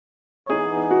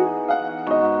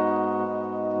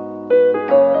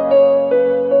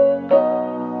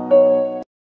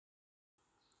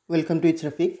Welcome to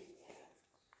ItzRafiq.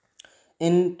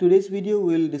 In today's video,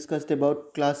 we'll discuss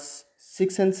about class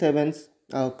 6 and 7's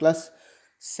class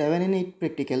 7 and 8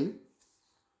 practical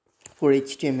for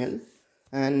HTML.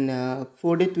 And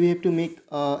for that, we have to make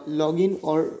a login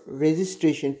or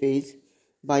registration page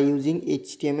by using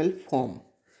HTML form.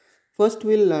 First,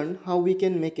 we'll learn how we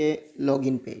can make a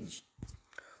login page.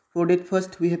 For that,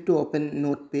 first we have to open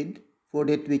Notepad. For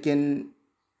that, we can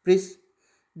press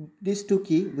these two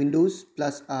key, Windows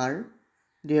plus R.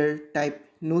 There, type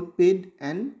Notepad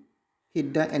and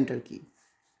hit the enter key.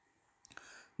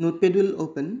 Notepad will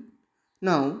open.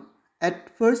 Now at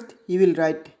first he will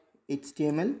write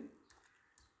HTML,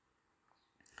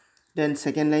 then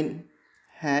second line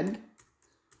head.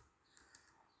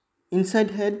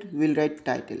 Inside head we'll write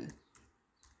title,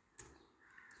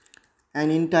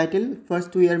 and in title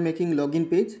first we are making login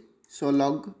page, so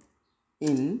log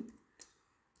in,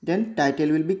 then title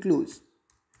will be closed.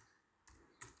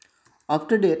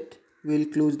 After that we will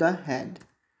close the head.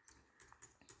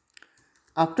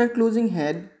 After closing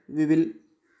head we will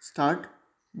start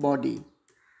body,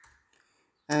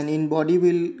 and in body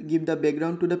we'll give the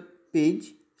background to the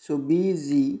page, so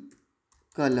bg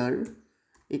color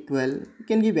equal, you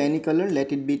can give any color,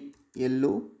 let it be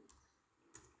yellow,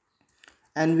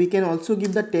 and we can also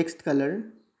give the text color.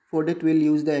 For that we'll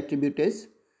use the attribute as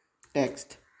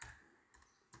text,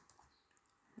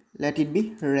 let it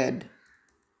be red.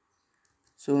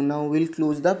 So now we'll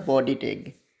close the body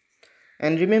tag.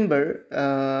 And remember,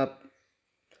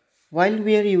 while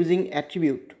we are using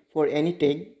attribute for any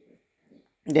tag,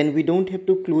 then we don't have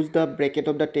to close the bracket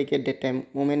of the tag at that time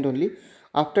moment only.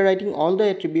 After writing all the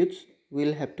attributes,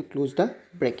 we'll have to close the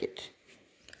bracket.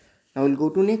 Now we'll go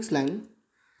to next line.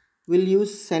 We'll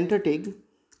use center tag,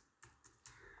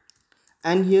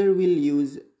 and here we'll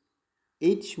use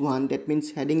h1, that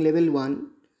means heading level 1.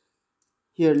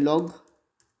 Here log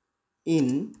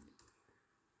in,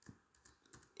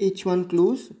 h1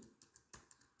 close,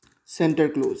 center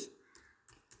close,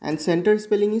 and center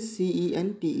spelling is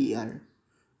CENTER,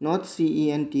 not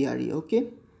CENTRE.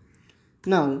 Okay,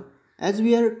 now as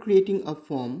we are creating a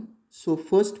form, so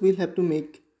first we'll have to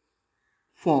make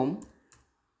form,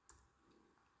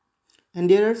 and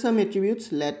there are some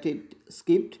attributes, let it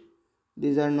skipped,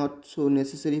 these are not so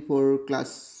necessary for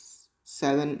class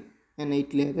 7 and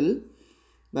 8 level.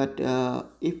 But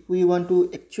if we want to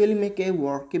actually make a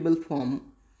workable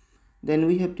form, then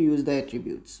we have to use the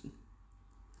attributes,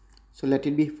 so let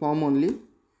it be form only.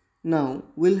 Now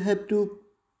we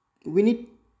need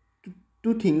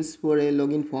two things for a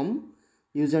login form,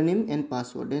 username and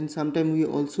password, and sometimes we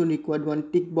also require one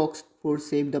tick box for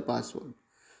save the password.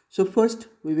 So first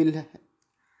we will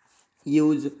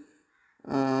use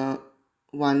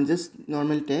one just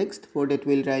normal text. For that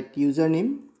we'll write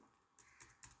username,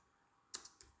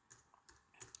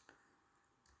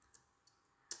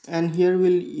 and here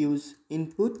we'll use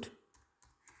input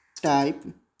type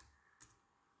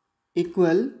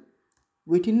equal,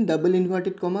 within double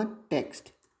inverted comma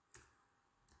text,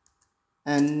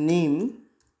 and name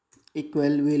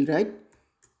equal, we'll write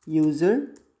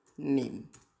user name,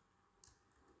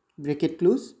 bracket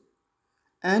close,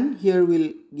 and here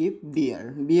we'll give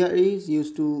br is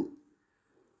used to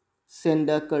send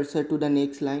the cursor to the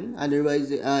next line,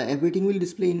 otherwise everything will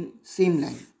display in same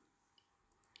line.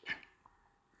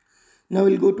 Now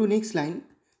we'll go to next line.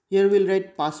 Here we'll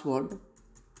write password,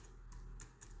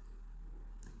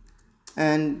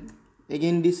 and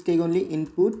again this tag only,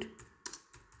 input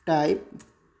type.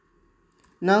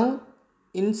 Now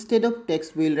instead of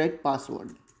text we'll write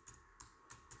password,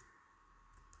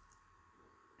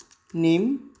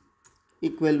 name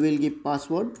equal, we'll give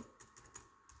password,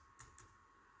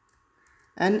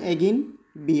 and again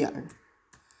br.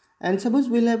 And suppose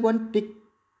we'll have one tick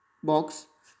box,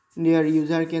 their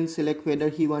user can select whether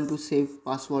he want to save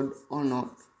password or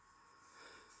not.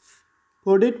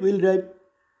 For that we'll write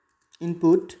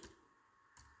input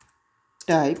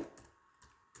type,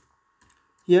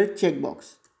 here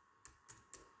checkbox,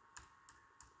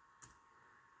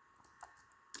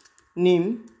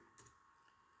 name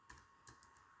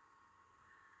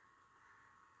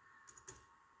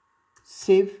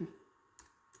save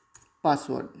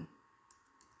password.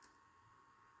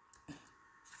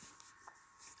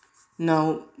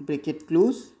 Now bracket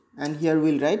close, and here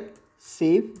we'll write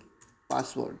save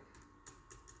password,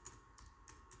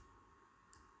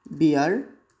 br.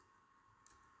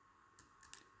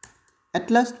 At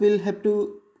last we'll have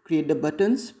to create the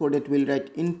buttons. For that we'll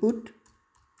write input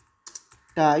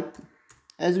type,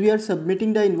 as we are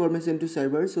submitting the information to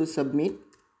server, so submit,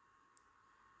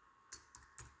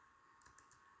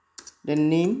 then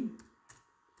name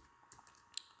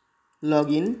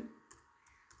login,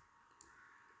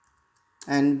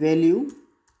 and value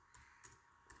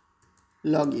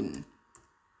login.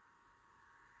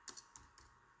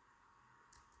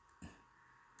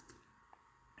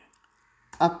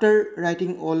 After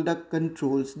writing all the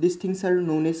controls, these things are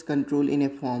known as control in a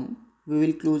form. We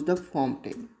will close the form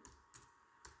tag.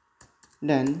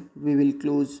 Then we will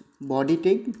close body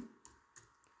tag.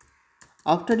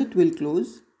 After it, we'll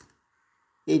close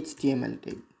HTML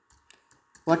tag.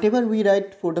 Whatever we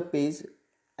write for the page,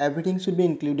 everything should be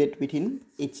included within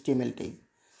HTML tag.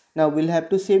 Now we'll have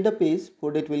to save the page.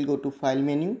 For that, we'll go to File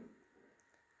menu,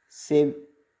 Save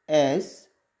As.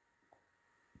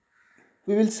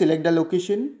 We will select the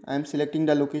location. I am selecting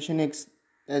the location as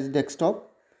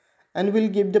desktop, and we'll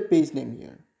give the page name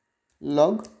here,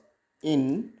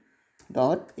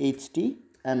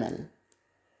 login.html.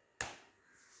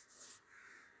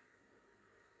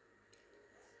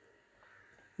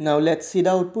 Now let's see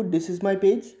the output. This is my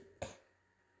page.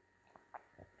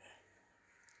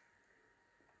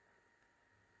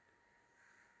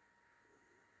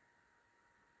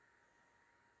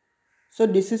 So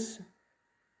this is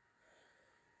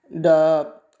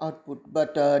the output,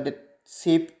 but the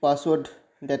saved password,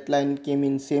 that line came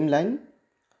in same line.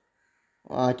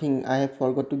 I think I have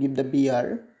forgot to give the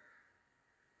BR.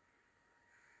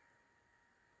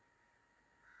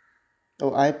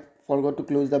 Oh, I forgot to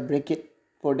close the bracket.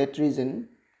 For that reason,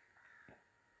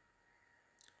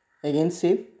 again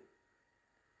save.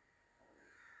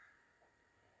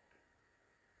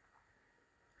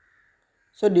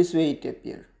 So this way it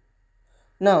appears.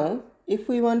 Now if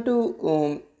we want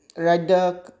to write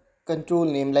the control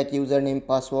name like username,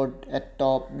 password at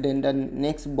top, then the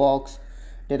next box,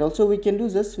 that also we can do.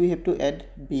 Just we have to add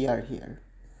BR here.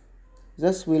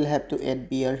 Just we'll have to add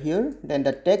BR here. Then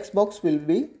the text box will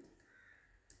be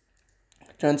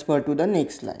transferred to the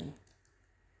next line.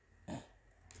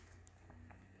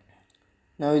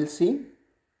 Now we'll see.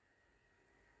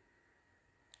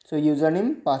 So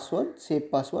username, password,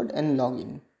 save password and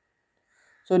login.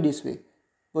 So this way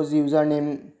was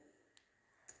username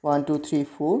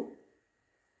 1234,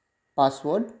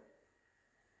 password.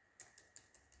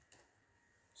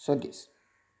 So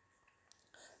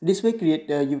this way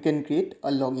you can create a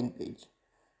login page.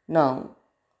 Now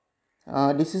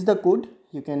this is the code.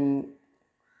 You can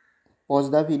pause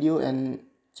the video and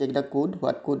check the code,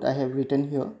 what code I have written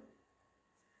here.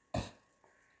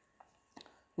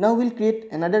 Now we'll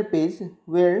create another page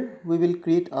where we will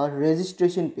create a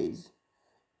registration page.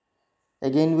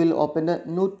 Again we'll open the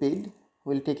notepad.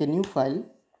 We'll take a new file.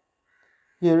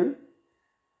 Here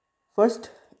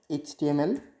first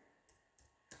HTML,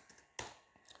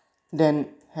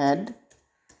 then head,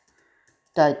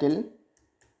 title.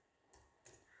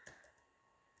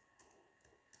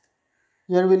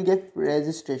 Here we'll get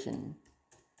registration,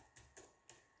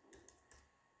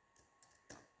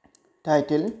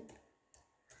 title,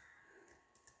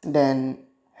 then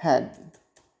head.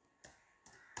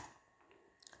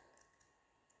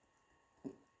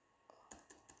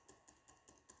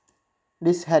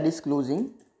 This head is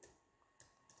closing.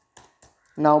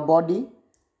 Now body,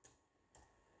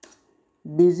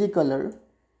 busy color.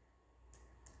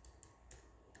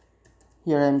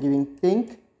 Here I am giving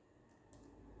pink,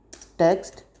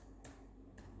 text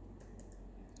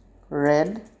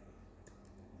red.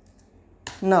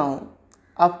 Now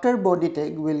after body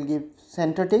tag we'll give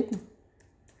center tag,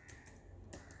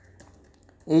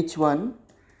 H1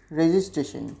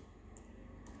 registration.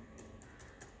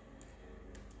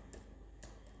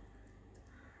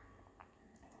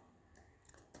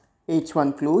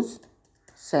 H1 close,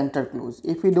 center close.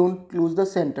 If we don't close the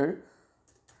center,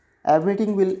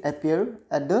 everything will appear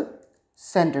at the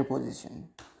center position.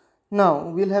 Now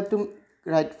we'll have to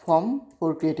write form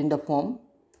for creating the form.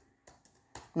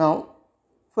 Now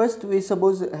first we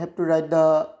suppose have to write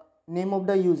the name of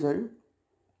the user.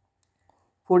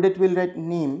 For that we'll write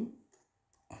name,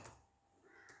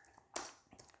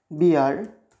 BR,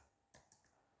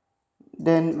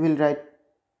 then we'll write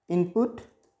input,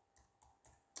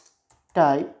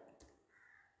 type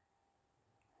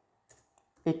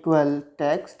equal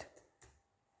text,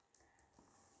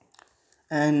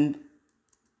 and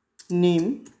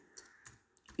name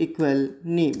equal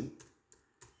name.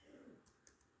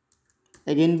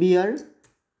 Again BR.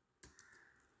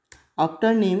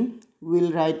 After name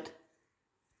we'll write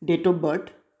date of birth,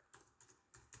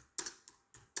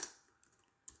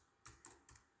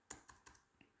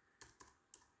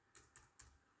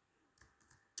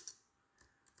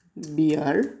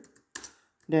 BR,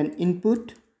 then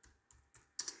input,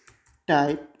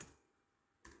 type,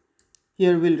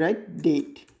 here we'll write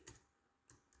date,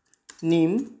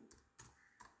 name,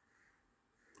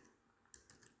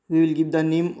 we will give the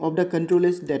name of the control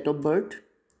as date of birth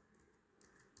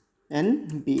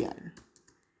and BR.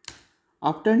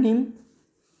 After name,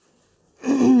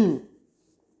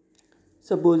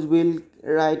 suppose we'll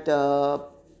write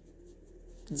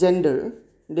gender.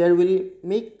 There will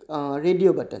make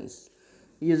radio buttons.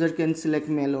 User can select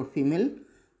male or female.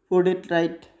 For that,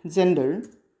 write gender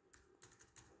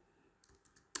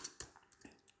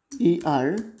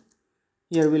ER.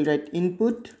 Here we'll write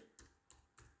input,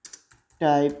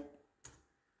 type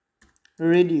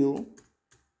radio,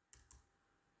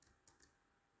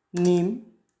 name,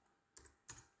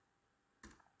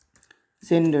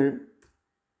 gender,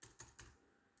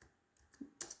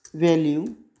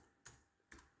 value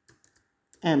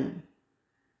M,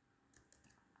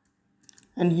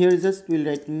 and here just we'll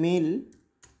write male.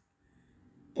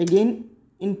 Again,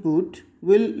 input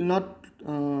will not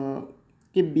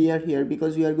keep BR here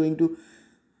because we are going to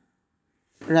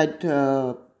write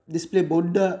display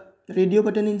both the radio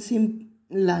button in same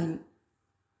line.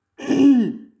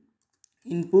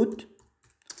 Input,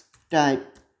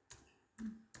 type,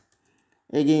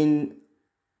 again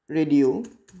radio,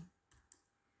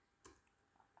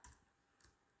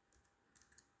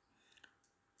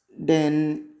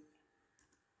 then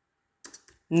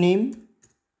name,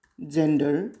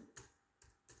 gender,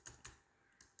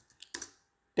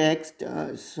 text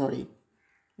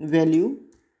value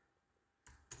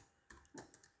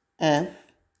F,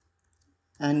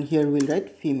 and here we'll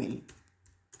write female.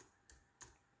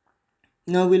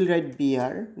 Now we'll write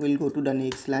BR. We'll go to the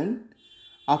next line.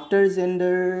 After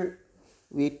gender,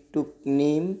 we took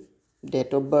name,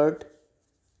 date of birth,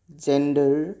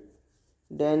 gender,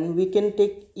 then we can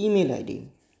take email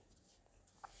ID.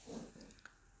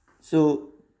 So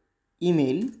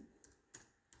email,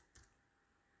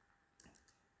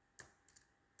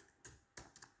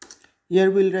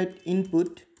 here we'll write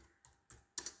input,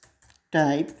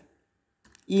 type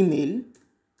email,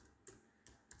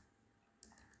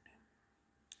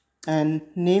 and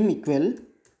name equal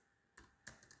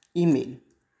email,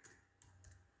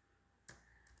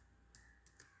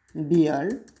 BR.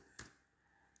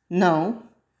 Now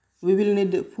we will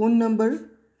need a phone number.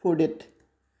 For that,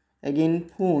 again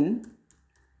phone,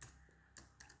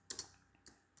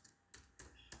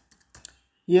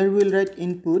 here we'll write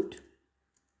input,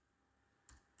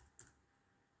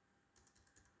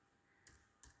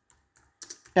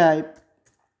 type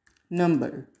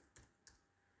number,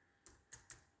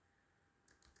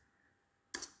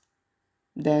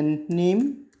 then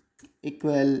name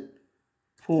equal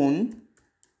phone,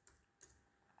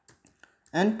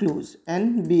 and close,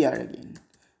 and BR again.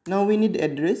 Now we need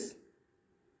address,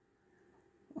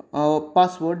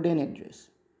 password, then address.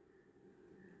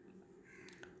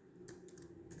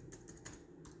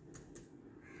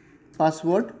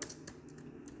 Password,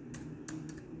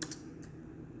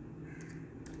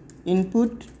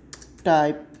 input,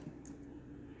 type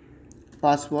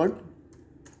password,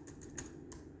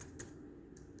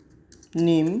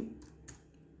 name,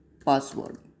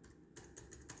 password.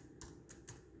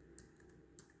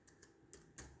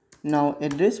 Now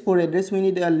address. For address we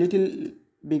need a little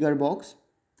bigger box.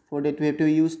 For that we have to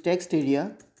use text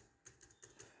area.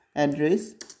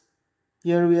 Address,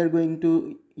 here we are going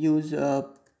to use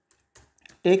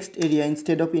text area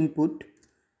instead of input.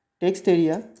 Text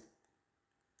area,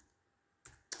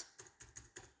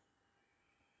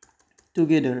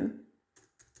 together,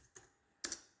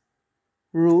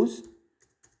 rows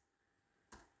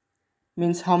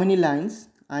means how many lines,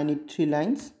 I need 3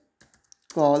 lines.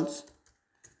 Calls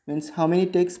means how many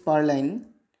text per line,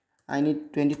 I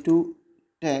need 22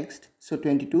 text, so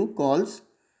 22 calls,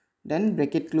 then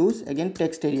bracket close, again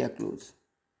text area close.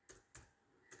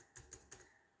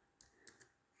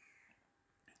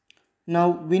 Now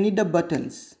we need the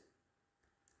buttons.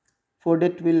 For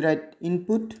that we'll write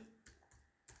input,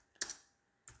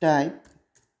 type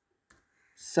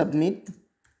submit,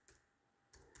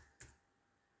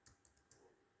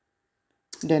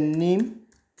 then name,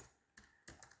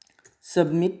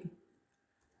 submit,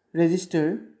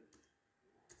 register,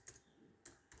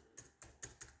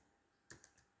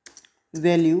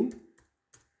 value,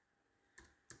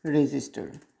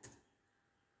 register.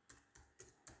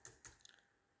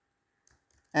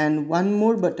 And one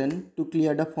more button to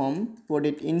clear the form. For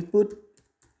that input,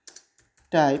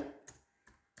 type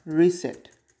reset,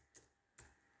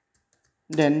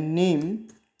 then name,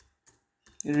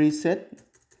 reset,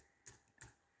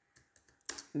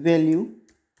 value,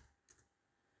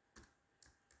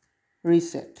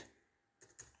 reset.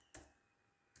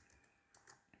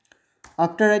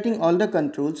 After writing all the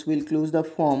controls, we'll close the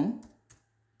form,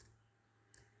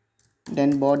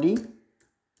 then body,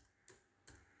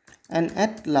 and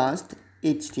at last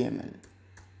HTML.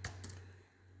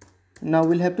 Now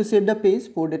we'll have to save the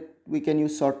page. For that we can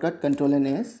use shortcut Ctrl and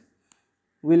S.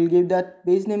 We'll give that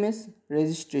page name as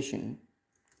registration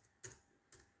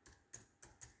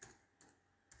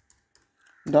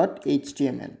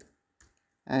 .html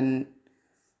and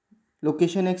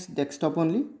location X desktop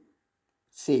only.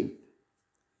 Save.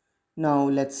 Now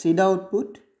let's see the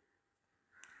output.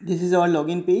 This is our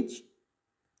login page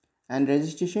and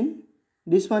registration.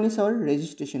 This one is our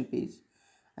registration page,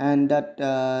 and that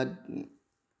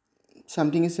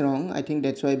something is wrong. I think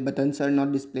that's why buttons are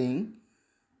not displaying.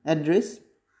 Address,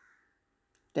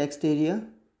 text area,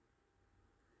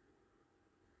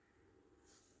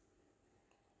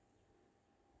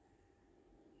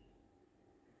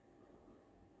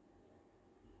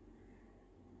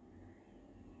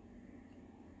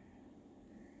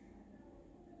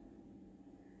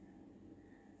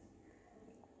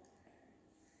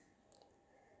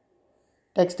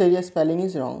 text area spelling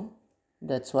is wrong.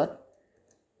 That's what.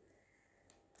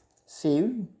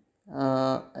 Save.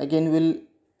 Again we'll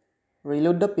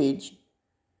reload the page.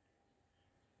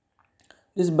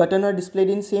 This button are displayed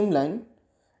in same line,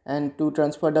 and to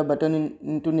transfer the button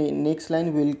into next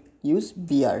line we'll use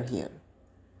BR here.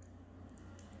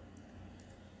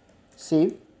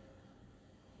 Save.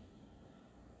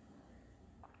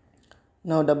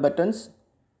 Now the buttons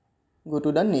go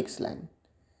to the next line.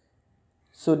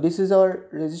 So this is our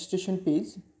registration page.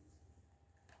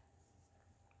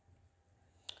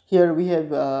 Here we have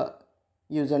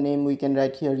username. We can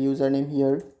write here username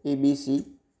here ABC.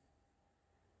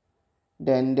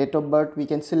 Then date of birth we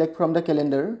can select from the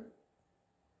calendar.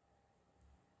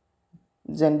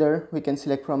 Gender we can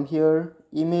select from here.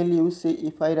 Email, you see,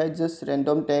 if I write just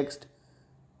random text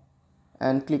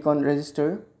and click on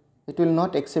register, it will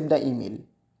not accept the email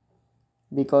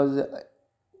because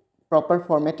proper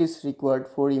format is required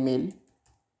for email.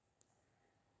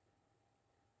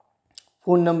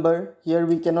 Phone number, here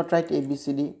we cannot write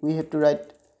ABCD, we have to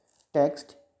write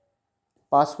text.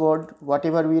 Password,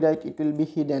 whatever we write it will be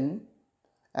hidden,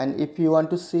 and if you want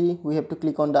to see we have to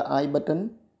click on the I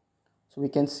button so we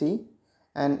can see.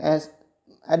 And as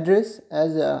address,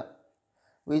 as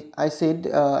I said,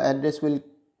 address will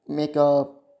make a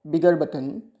bigger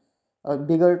button, a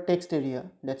bigger text area.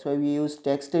 That's why we use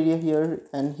text area here,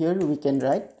 and here we can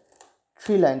write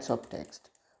 3 lines of text.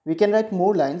 We can write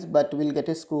more lines, but we'll get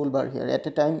a scroll bar here. At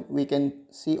a time we can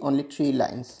see only 3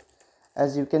 lines.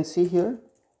 As you can see here,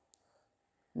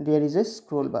 there is a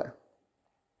scroll bar,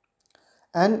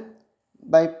 and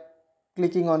by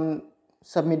clicking on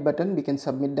submit button we can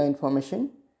submit the information.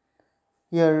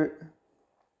 Here,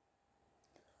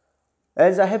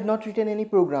 as I have not written any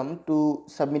program to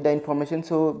submit the information,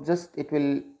 so just it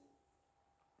will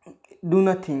do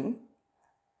nothing.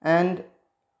 And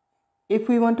if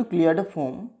we want to clear the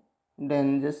form,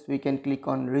 then just we can click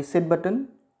on reset button.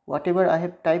 Whatever I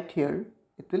have typed here,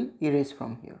 it will erase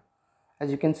from here,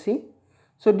 as you can see.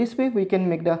 So this way we can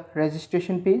make the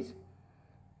registration page.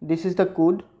 This is the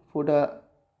code for the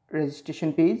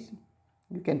registration page.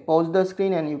 You can pause the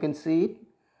screen and you can see it.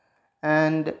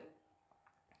 And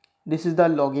this is the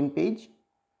login page.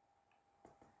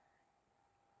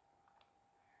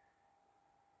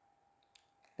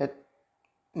 Let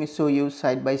me show you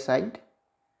side by side.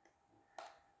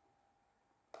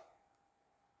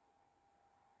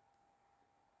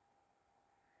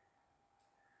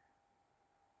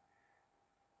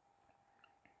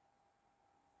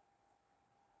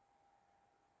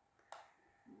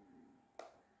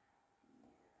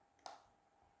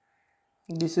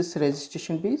 This is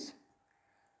registration page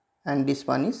and this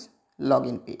one is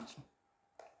login page.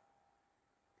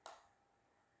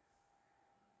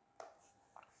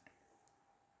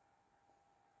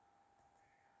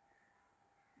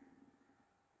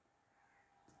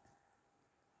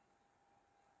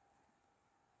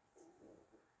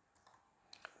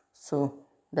 So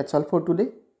that's all for today.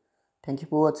 Thank you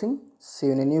for watching. See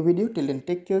you in a new video. Till then,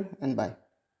 take care and bye.